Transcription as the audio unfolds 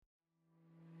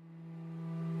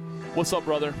What's up,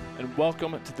 brother, and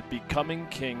welcome to the Becoming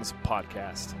Kings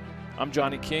podcast. I'm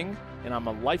Johnny King, and I'm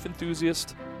a life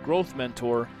enthusiast, growth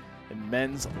mentor, and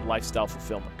men's lifestyle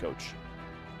fulfillment coach.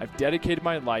 I've dedicated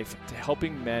my life to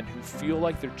helping men who feel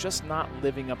like they're just not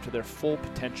living up to their full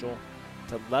potential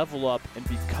to level up and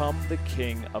become the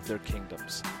king of their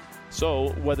kingdoms. So,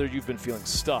 whether you've been feeling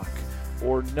stuck,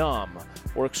 or numb,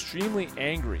 or extremely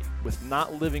angry with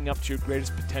not living up to your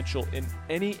greatest potential in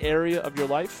any area of your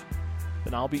life,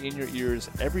 then I'll be in your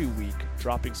ears every week,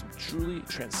 dropping some truly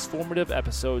transformative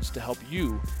episodes to help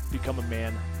you become a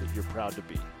man that you're proud to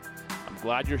be. I'm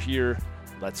glad you're here.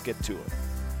 Let's get to it.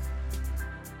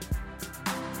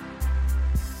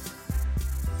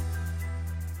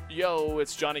 Yo,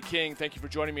 it's Johnny King. Thank you for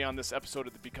joining me on this episode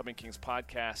of the Becoming Kings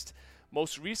podcast.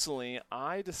 Most recently,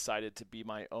 I decided to be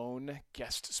my own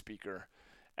guest speaker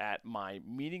at my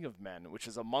Meeting of Men, which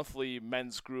is a monthly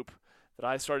men's group that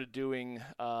I started doing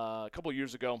a couple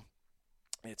years ago.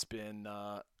 It's been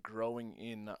growing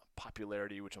in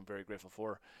popularity, which I'm very grateful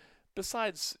for.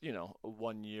 Besides, a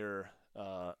 1 year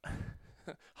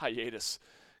hiatus,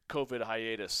 COVID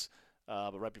hiatus.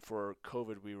 But right before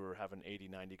COVID, we were having 80,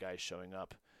 90 guys showing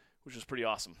up, which was pretty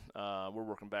awesome. We're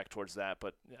working back towards that.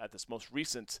 But at this most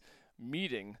recent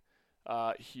meeting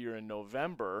here in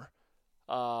November,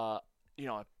 talking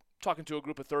to a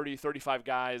group of 30, 35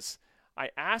 guys, I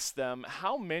asked them,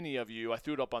 how many of you, I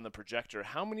threw it up on the projector,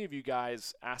 how many of you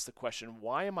guys asked the question,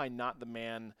 why am I not the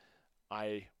man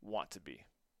I want to be?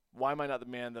 Why am I not the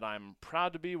man that I'm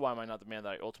proud to be? Why am I not the man that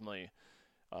I ultimately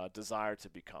desire to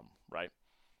become, right?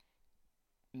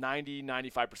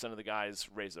 95% of the guys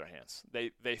raised their hands.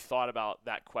 They thought about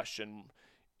that question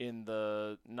in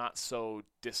the not so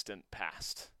distant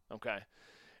past, okay?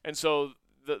 And so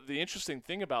the interesting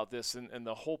thing about this and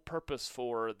the whole purpose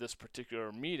for this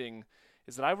particular meeting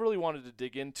is that I really wanted to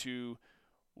dig into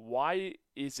why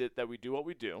is it that we do what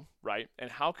we do, right?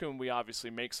 And how can we obviously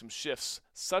make some shifts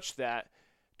such that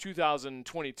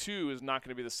 2022 is not going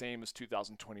to be the same as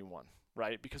 2021,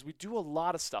 right? Because we do a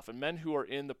lot of stuff, and men who are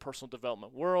in the personal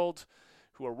development world,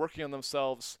 who are working on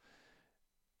themselves,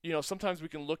 sometimes we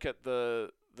can look at the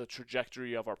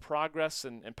trajectory of our progress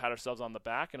and pat ourselves on the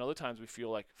back, and other times we feel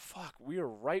like, fuck, we are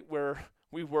right where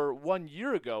we were 1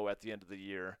 year ago at the end of the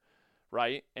year,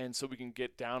 right? And so we can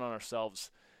get down on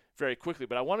ourselves very quickly.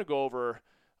 But I want to go over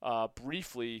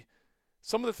briefly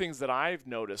some of the things that I've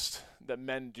noticed that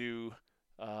men do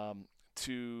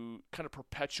to kind of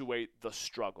perpetuate the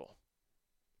struggle.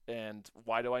 And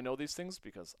why do I know these things?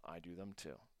 Because I do them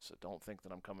too. So don't think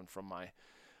that I'm coming from my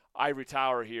ivory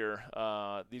tower here.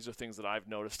 These are things that I've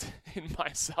noticed in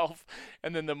myself.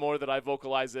 And then the more that I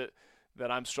vocalize it, that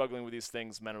I'm struggling with these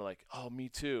things, men are like, oh, me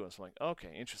too. And so I'm like,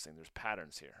 okay, interesting. There's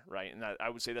patterns here, right? And I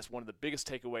would say that's one of the biggest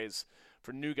takeaways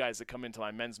for new guys that come into my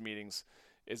men's meetings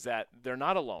is that they're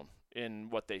not alone in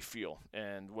what they feel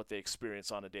and what they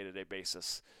experience on a day-to-day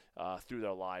basis through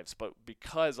their lives. But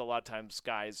because a lot of times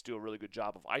guys do a really good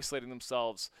job of isolating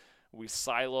themselves, we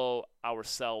silo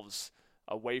ourselves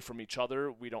away from each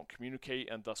other. We don't communicate,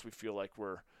 and thus we feel like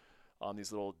we're on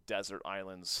these little desert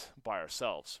islands by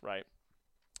ourselves, right?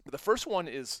 But the first one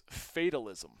is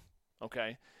fatalism,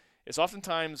 okay? It's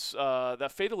oftentimes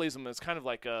that fatalism is kind of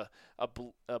like a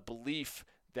belief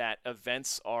that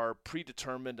events are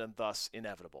predetermined and thus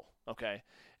inevitable, okay?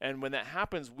 And when that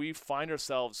happens, we find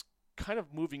ourselves kind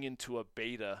of moving into a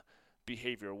beta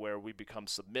behavior where we become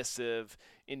submissive,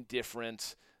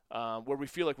 indifferent, where we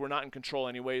feel like we're not in control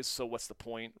anyways, so what's the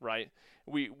point, right?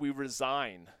 We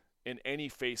resign in any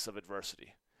face of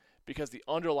adversity because the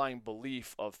underlying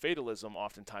belief of fatalism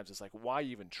oftentimes is like, why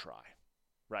even try,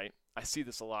 right? I see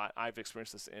this a lot. I've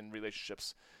experienced this in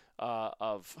relationships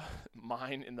of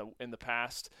mine in the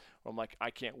past where I'm like,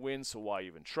 I can't win, so why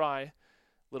even try?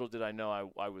 Little did I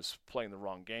know I was playing the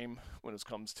wrong game when it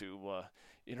comes to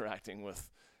interacting with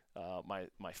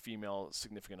my female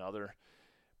significant other.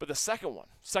 But the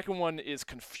second one is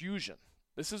confusion.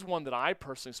 This is one that I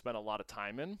personally spent a lot of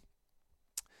time in.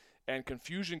 And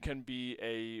confusion can be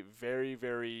a very,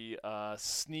 very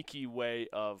sneaky way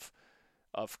of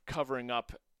covering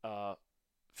up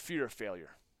fear of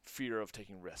failure, fear of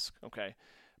taking risk, okay?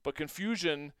 But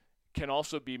confusion can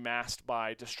also be masked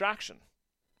by distraction,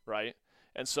 right?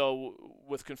 And so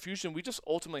with confusion, we just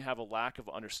ultimately have a lack of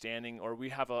understanding, or we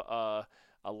have a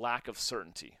lack of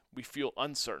certainty. We feel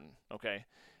uncertain, okay?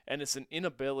 And it's an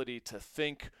inability to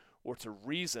think or to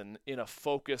reason in a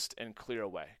focused and clear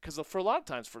way. Because for a lot of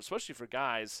times, especially for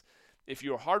guys, if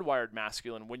you're hardwired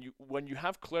masculine, when you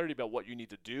have clarity about what you need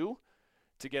to do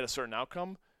to get a certain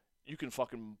outcome, you can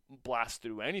fucking blast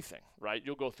through anything, right?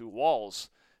 You'll go through walls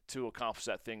to accomplish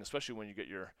that thing, especially when you get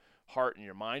your heart and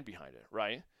your mind behind it,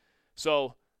 right?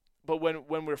 So, but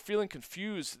when we're feeling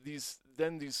confused,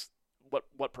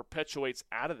 what perpetuates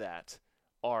out of that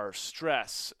are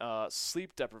stress,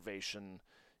 sleep deprivation,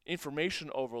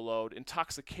 information overload,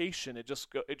 intoxication. It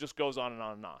just goes on and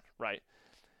on and on, right?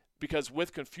 Because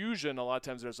with confusion, a lot of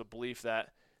times there's a belief that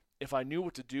if I knew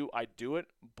what to do, I'd do it,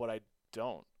 but I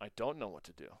don't. I don't know what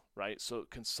to do, right? So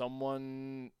can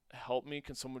someone help me?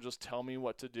 Can someone just tell me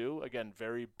what to do? Again,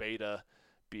 very beta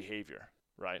behavior,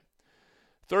 right?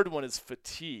 Third one is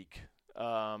fatigue,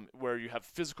 where you have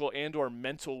physical and or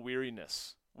mental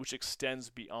weariness, which extends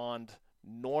beyond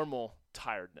normal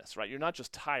tiredness, right? You're not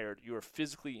just tired, you are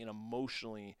physically and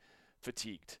emotionally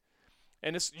fatigued.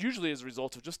 And it's usually as a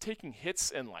result of just taking hits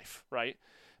in life, right?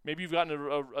 Maybe you've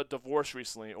gotten a divorce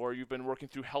recently, or you've been working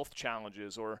through health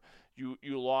challenges, or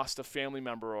you lost a family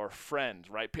member or friend,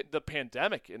 right? The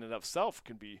pandemic in and of itself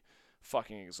can be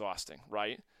fucking exhausting,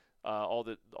 right? All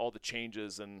the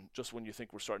changes, and just when you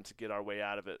think we're starting to get our way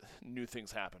out of it, new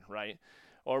things happen, right?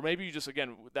 Or maybe you just,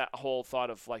 again, that whole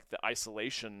thought of like the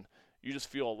isolation, you just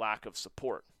feel a lack of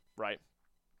support, right?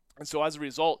 And so as a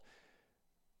result,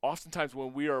 oftentimes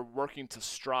when we are working to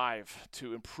strive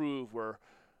to improve, where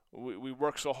we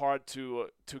work so hard to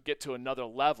get to another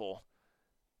level,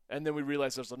 and then we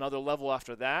realize there's another level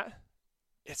after that,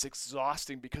 it's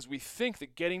exhausting because we think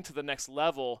that getting to the next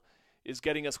level is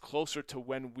getting us closer to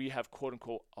when we have quote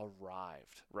unquote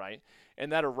arrived, right?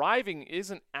 And that arriving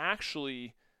isn't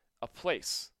actually a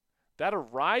place. That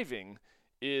arriving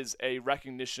is a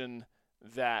recognition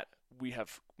that we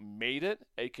have made it,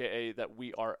 aka that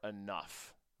we are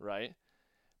enough, right?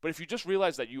 But if you just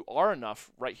realize that you are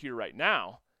enough right here, right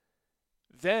now,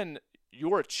 then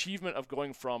your achievement of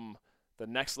going from the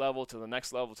next level to the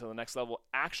next level to the next level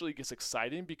actually gets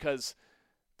exciting, because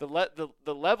the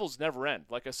levels never end.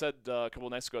 Like I said a couple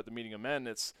of nights ago at the Meeting of Men,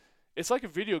 it's like a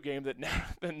video game that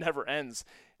that never ends.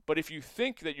 But if you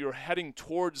think that you're heading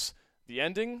towards the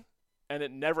ending and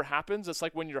it never happens, it's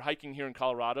like when you're hiking here in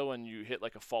Colorado and you hit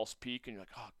like a false peak and you're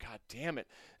like, oh god damn it.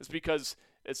 It's because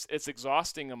it's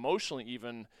exhausting emotionally,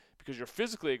 even because you're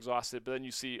physically exhausted, but then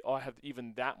you see, oh, I have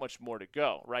even that much more to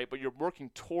go, right? But you're working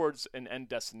towards an end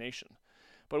destination.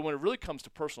 But when it really comes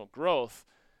to personal growth,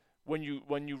 when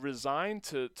you resign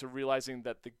to realizing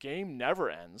that the game never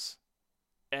ends,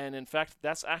 and in fact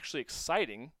that's actually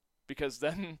exciting, because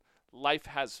then life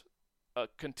has a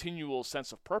continual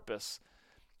sense of purpose,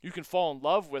 you can fall in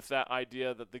love with that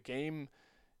idea that the game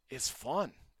is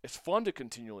fun. It's fun to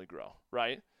continually grow,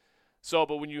 right? So,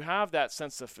 but when you have that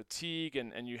sense of fatigue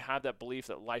and you have that belief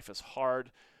that life is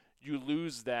hard, you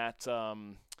lose that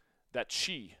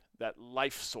chi, that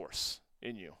life source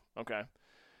in you, okay?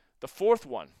 The fourth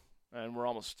one, and we're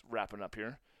almost wrapping up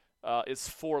here, is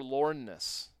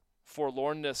forlornness.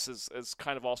 Forlornness is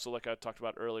kind of also, like I talked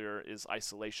about earlier, is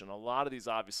isolation. A lot of these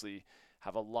obviously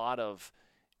have a lot of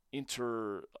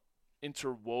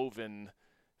interwoven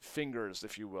fingers,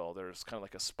 if you will. There's kind of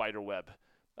like a spider web,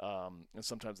 and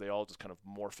sometimes they all just kind of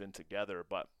morph in together.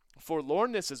 But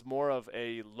forlornness is more of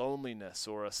a loneliness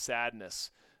or a sadness,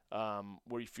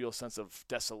 where you feel a sense of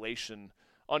desolation,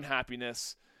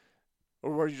 unhappiness,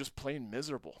 or where you're just plain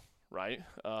miserable, right?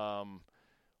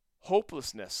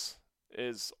 Hopelessness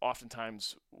is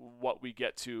oftentimes what we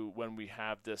get to when we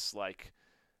have this like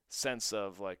sense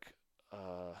of like,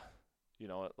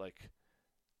 like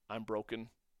I'm broken.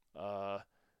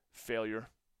 Failure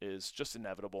is just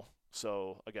inevitable.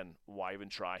 So again, why even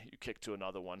try? You kick to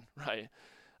another one, right?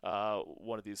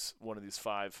 One of these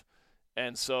five.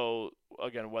 And so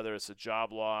again, whether it's a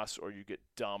job loss or you get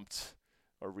dumped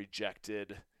or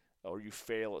rejected or you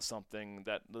fail at something,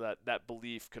 that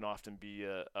belief can often be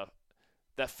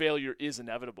that failure is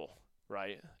inevitable,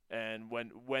 right? And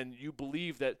when you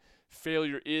believe that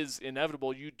failure is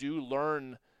inevitable, you do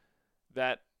learn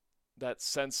that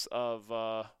sense of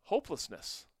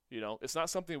hopelessness. It's not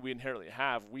something we inherently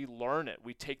have. We learn it.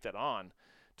 We take that on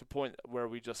to a point where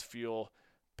we just feel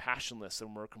passionless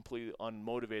and we're completely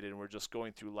unmotivated and we're just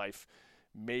going through life,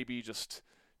 maybe just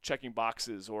checking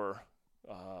boxes or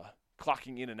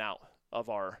clocking in and out of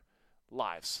our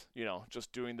lives,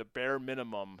 just doing the bare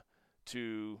minimum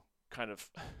to kind of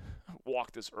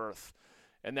walk this earth.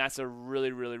 And that's a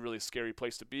really, really, really scary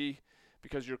place to be,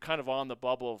 because you're kind of on the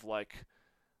bubble of like,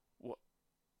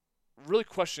 really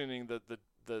questioning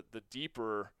the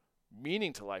deeper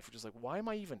meaning to life, which is like, why am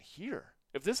I even here?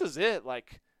 If this is it,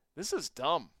 like, this is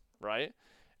dumb, right?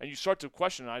 And you start to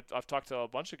question. I've talked to a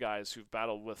bunch of guys who've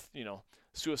battled with,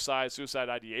 suicide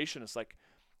ideation. It's like,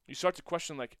 you start to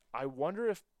question, like, I wonder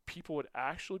if people would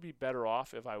actually be better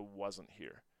off if I wasn't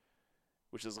here,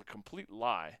 which is a complete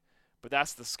lie. But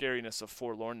that's the scariness of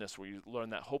forlornness, where you learn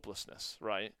that hopelessness,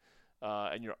 right?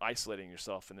 and you're isolating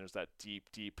yourself, and there's that deep,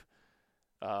 deep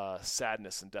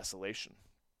sadness and desolation.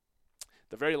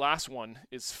 The very last one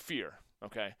is fear.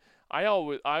 Okay, I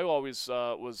always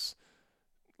was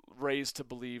raised to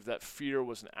believe that fear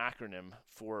was an acronym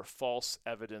for false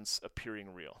evidence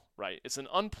appearing real. Right? It's an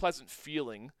unpleasant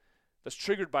feeling that's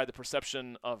triggered by the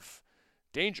perception of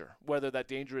danger, whether that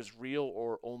danger is real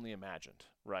or only imagined.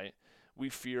 Right? We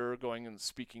fear going and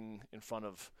speaking in front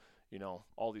of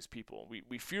all these people.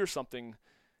 We fear something,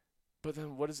 but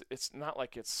then what is it? It's not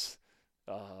like it's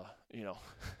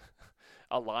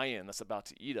a lion that's about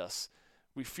to eat us.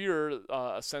 We fear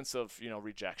a sense of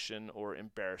rejection or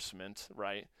embarrassment,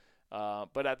 right?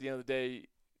 But at the end of the day,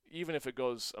 even if it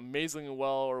goes amazingly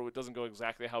well or it doesn't go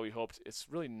exactly how we hoped, it's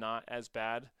really not as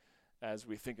bad as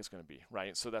we think it's going to be,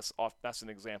 right? So that's an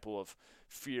example of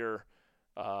fear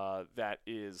that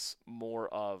is more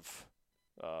of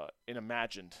an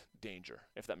imagined danger,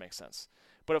 if that makes sense.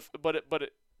 But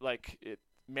it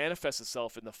manifests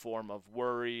itself in the form of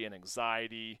worry and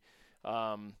anxiety,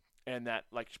 and that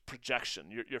like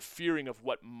projection. You're fearing of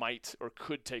what might or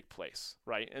could take place,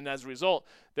 right? And as a result,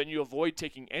 then you avoid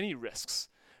taking any risks.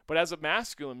 But as a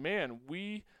masculine man,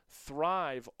 we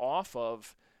thrive off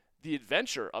of the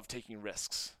adventure of taking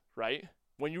risks, right?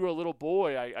 When you were a little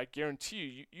boy, I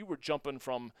guarantee you were jumping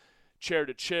from chair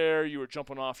to chair. You were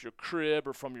jumping off your crib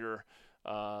or from your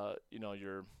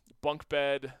bunk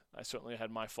bed. I certainly had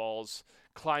my falls,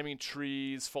 climbing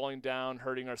trees, falling down,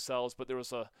 hurting ourselves. But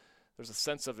there's a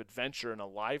sense of adventure and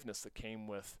aliveness that came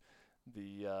with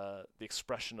the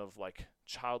expression of like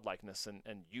childlikeness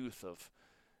and youth, of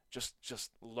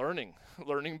just learning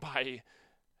by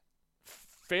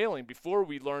failing. Before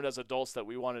we learned as adults that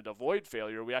we wanted to avoid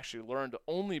failure, we actually learned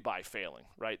only by failing,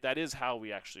 right? That is how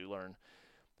we actually learn.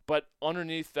 But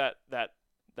underneath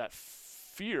that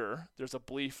fear, there's a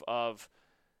belief of,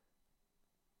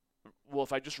 well,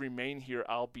 if I just remain here,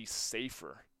 I'll be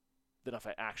safer than if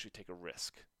I actually take a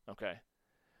risk. Okay,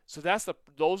 so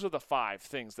those are the 5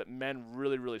 things that men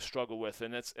really, really struggle with,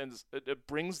 and it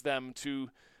brings them to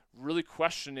really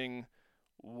questioning,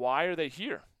 why are they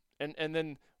here, and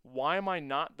then why am I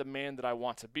not the man that I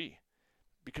want to be?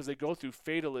 Because they go through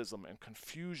fatalism and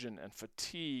confusion and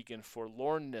fatigue and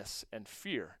forlornness and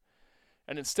fear.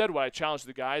 And instead, what I challenged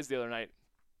the guys the other night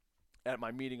at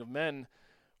my meeting of men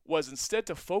was instead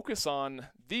to focus on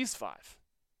these 5,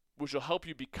 which will help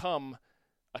you become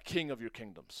a king of your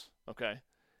kingdoms, okay?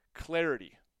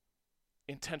 Clarity,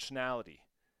 intentionality,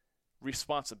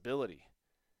 responsibility,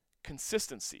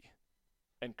 consistency,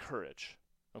 and courage,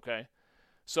 okay?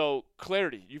 So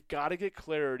clarity, you've got to get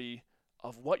clarity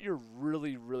of what you're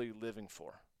really, really living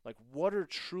for. Like, what are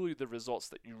truly the results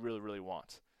that you really, really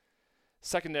want?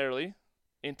 Secondarily,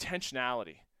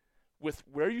 intentionality with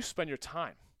where you spend your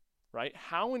time, right?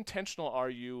 How intentional are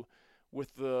you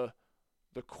with the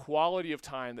quality of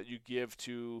time that you give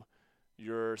to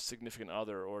your significant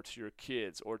other, or to your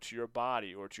kids, or to your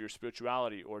body, or to your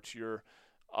spirituality, or to your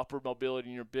upward mobility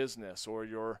in your business, or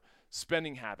your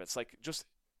spending habits?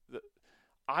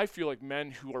 I feel like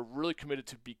men who are really committed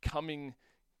to becoming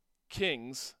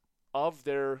kings of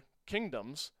their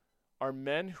kingdoms are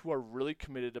men who are really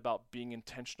committed about being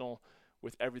intentional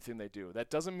with everything they do. That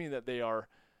doesn't mean that they are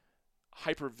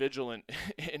hyper vigilant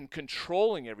in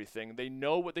controlling everything. They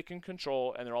know what they can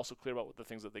control, and they're also clear about what the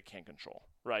things that they can't control,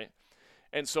 right?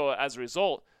 And so as a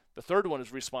result, the third one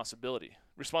is responsibility.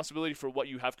 Responsibility for what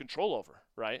you have control over,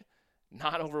 right?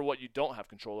 Not over what you don't have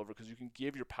control over, because you can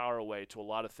give your power away to a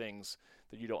lot of things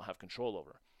that you don't have control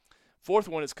over. Fourth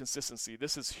one is consistency.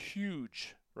 This is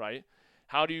huge, right?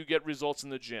 How do you get results in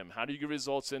the gym? How do you get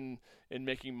results in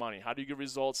making money? How do you get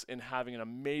results in having an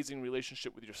amazing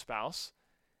relationship with your spouse?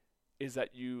 Is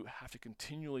that you have to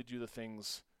continually do the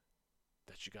things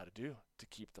that you got to do to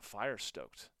keep the fire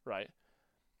stoked, right?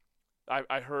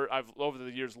 I've over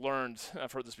the years learned,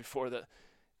 I've heard this before, that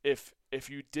if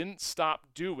you didn't stop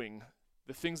doing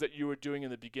the things that you were doing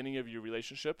in the beginning of your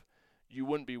relationship, you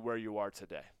wouldn't be where you are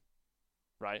today,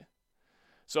 right?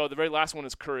 So the very last one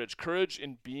is courage. Courage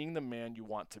in being the man you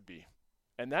want to be.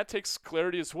 And that takes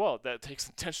clarity as well. That takes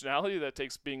intentionality. That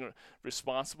takes being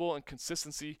responsible and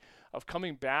consistency of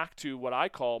coming back to what I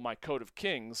call my code of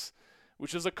kings,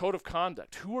 which is a code of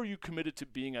conduct. Who are you committed to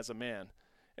being as a man?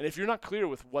 And if you're not clear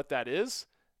with what that is,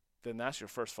 then that's your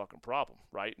first fucking problem,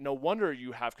 right? No wonder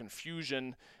you have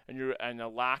confusion and a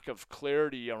lack of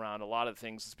clarity around a lot of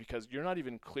things. Is because you're not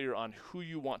even clear on who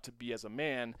you want to be as a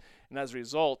man. And as a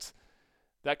result,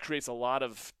 that creates a lot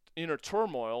of inner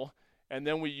turmoil. And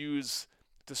then we use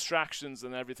distractions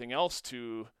and everything else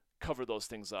to cover those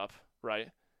things up, right?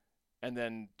 And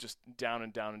then just down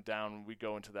and down and down we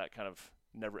go into that kind of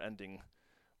never-ending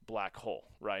black hole,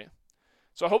 right?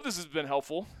 So I hope this has been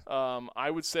helpful.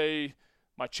 I would say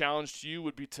my challenge to you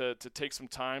would be to take some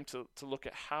time to look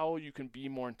at how you can be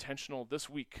more intentional this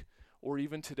week or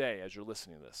even today as you're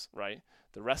listening to this, right?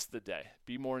 The rest of the day,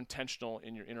 be more intentional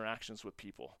in your interactions with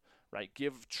people, right?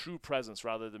 Give true presence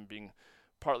rather than being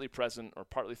partly present or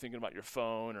partly thinking about your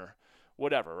phone or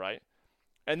whatever, right?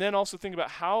 And then also think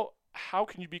about how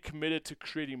can you be committed to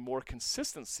creating more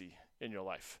consistency in your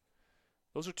life?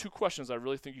 Those are two questions I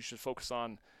really think you should focus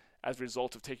on as a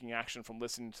result of taking action from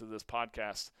listening to this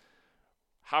podcast.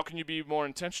 How can you be more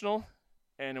intentional?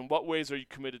 And in what ways are you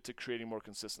committed to creating more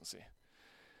consistency?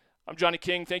 I'm Johnny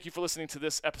King. Thank you for listening to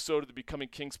this episode of the Becoming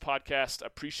Kings podcast. I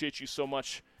appreciate you so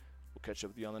much. We'll catch up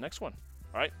with you on the next one.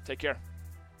 All right, take care.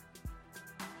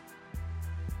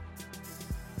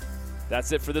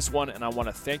 That's it for this one, and I want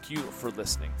to thank you for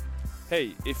listening.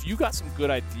 Hey, if you got some good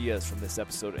ideas from this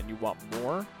episode and you want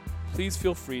more, please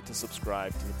feel free to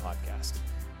subscribe to the podcast.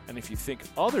 And if you think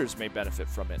others may benefit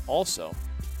from it also,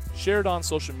 share it on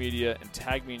social media and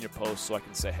tag me in your posts so I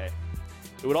can say hey.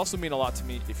 It would also mean a lot to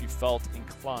me if you felt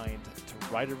inclined to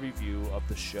write a review of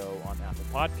the show on Apple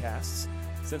Podcasts,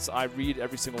 since I read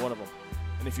every single one of them.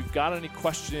 And if you've got any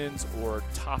questions or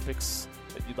topics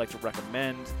that you'd like to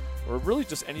recommend, or really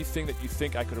just anything that you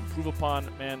think I could improve upon,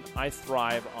 man, I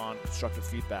thrive on constructive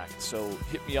feedback. So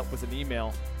hit me up with an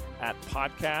email at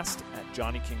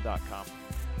podcast@johnnyking.com.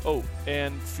 Oh,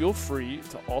 and feel free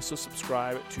to also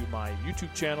subscribe to my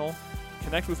YouTube channel,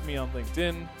 connect with me on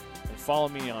LinkedIn, and follow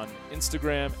me on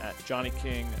Instagram at Johnny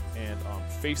King and on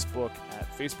Facebook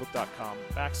at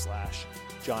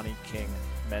facebook.com/Johnny King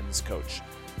Men's Coach.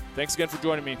 Thanks again for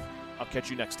joining me. I'll catch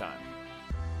you next time.